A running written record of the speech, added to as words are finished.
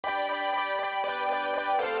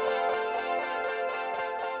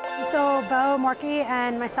So Bo, Morky,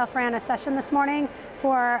 and myself ran a session this morning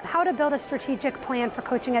for how to build a strategic plan for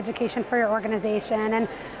coaching education for your organization. And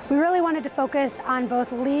we really wanted to focus on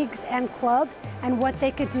both leagues and clubs and what they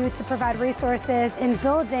could do to provide resources in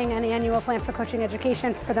building an annual plan for coaching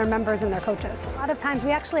education for their members and their coaches. A lot of times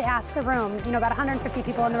we actually asked the room, about 150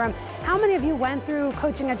 people in the room, how many of you went through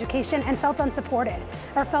coaching education and felt unsupported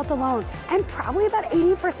or felt alone? And probably about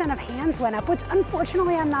 80% of hands went up, which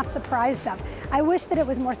unfortunately I'm not surprised of. I wish that it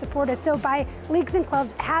was more supported. So by leagues and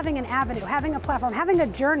clubs having an avenue, having a platform, having a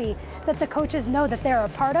journey that the coaches know that they're a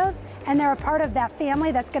part of, and they're a part of that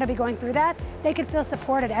family that's going to be going through that, they can feel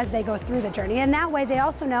supported as they go through the journey. And that way they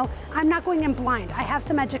also know, I'm not going in blind. I have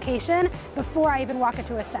some education before I even walk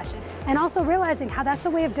into a session. And also realizing how that's a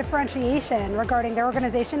way of differentiation regarding their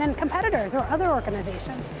organization and competitors or other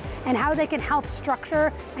organizations, and how they can help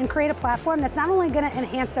structure and create a platform that's not only going to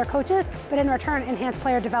enhance their coaches, but in return enhance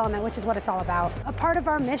player development, which is what it's all about. A part of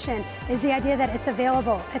our mission is the idea that it's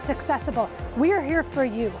available, it's accessible. We're here for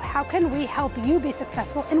you. How can we help you be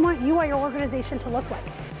successful and what you want your organization to look like?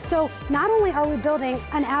 So not only are we building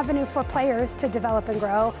an avenue for players to develop and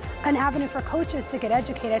grow, an avenue for coaches to get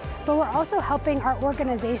educated, but we're also helping our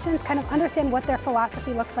organizations kind of understand what their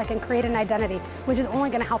philosophy looks like and create an identity, which is only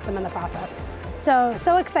going to help them in the process.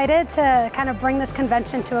 So excited to kind of bring this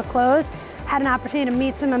convention to a close. Had an opportunity to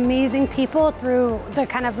meet some amazing people through the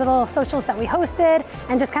kind of little socials that we hosted,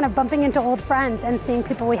 and just kind of bumping into old friends and seeing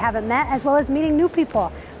people we haven't met, as well as meeting new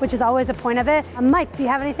people, which is always a point of it. Mike, do you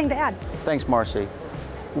have anything to add? Thanks, Marcy.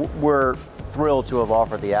 We're thrilled to have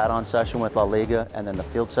offered the add-on session with La Liga and then the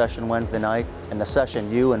field session Wednesday night. And the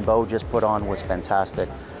session you and Bo just put on was fantastic.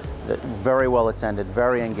 Very well attended,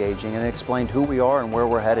 very engaging, and it explained who we are and where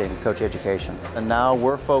we're heading in coach education. And now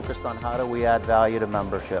we're focused on how do we add value to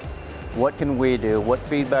membership. What can we do? What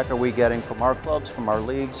feedback are we getting from our clubs, from our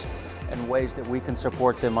leagues, and ways that we can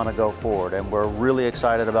support them on a go forward? And we're really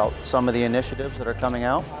excited about some of the initiatives that are coming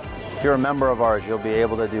out. If you're a member of ours, you'll be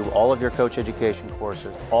able to do all of your coach education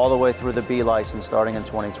courses all the way through the B license starting in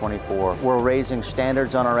 2024. We're raising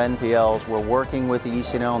standards on our NPLs. We're working with the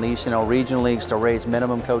ECNL and the ECNL regional leagues to raise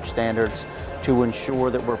minimum coach standards to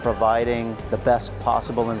ensure that we're providing the best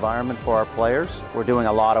possible environment for our players. We're doing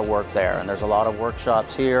a lot of work there, and there's a lot of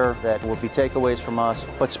workshops here that will be takeaways from us.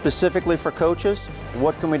 But specifically for coaches,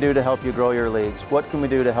 what can we do to help you grow your leagues? What can we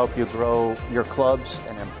do to help you grow your clubs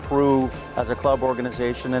and improve as a club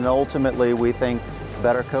organization? And ultimately, we think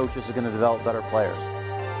better coaches are going to develop better players.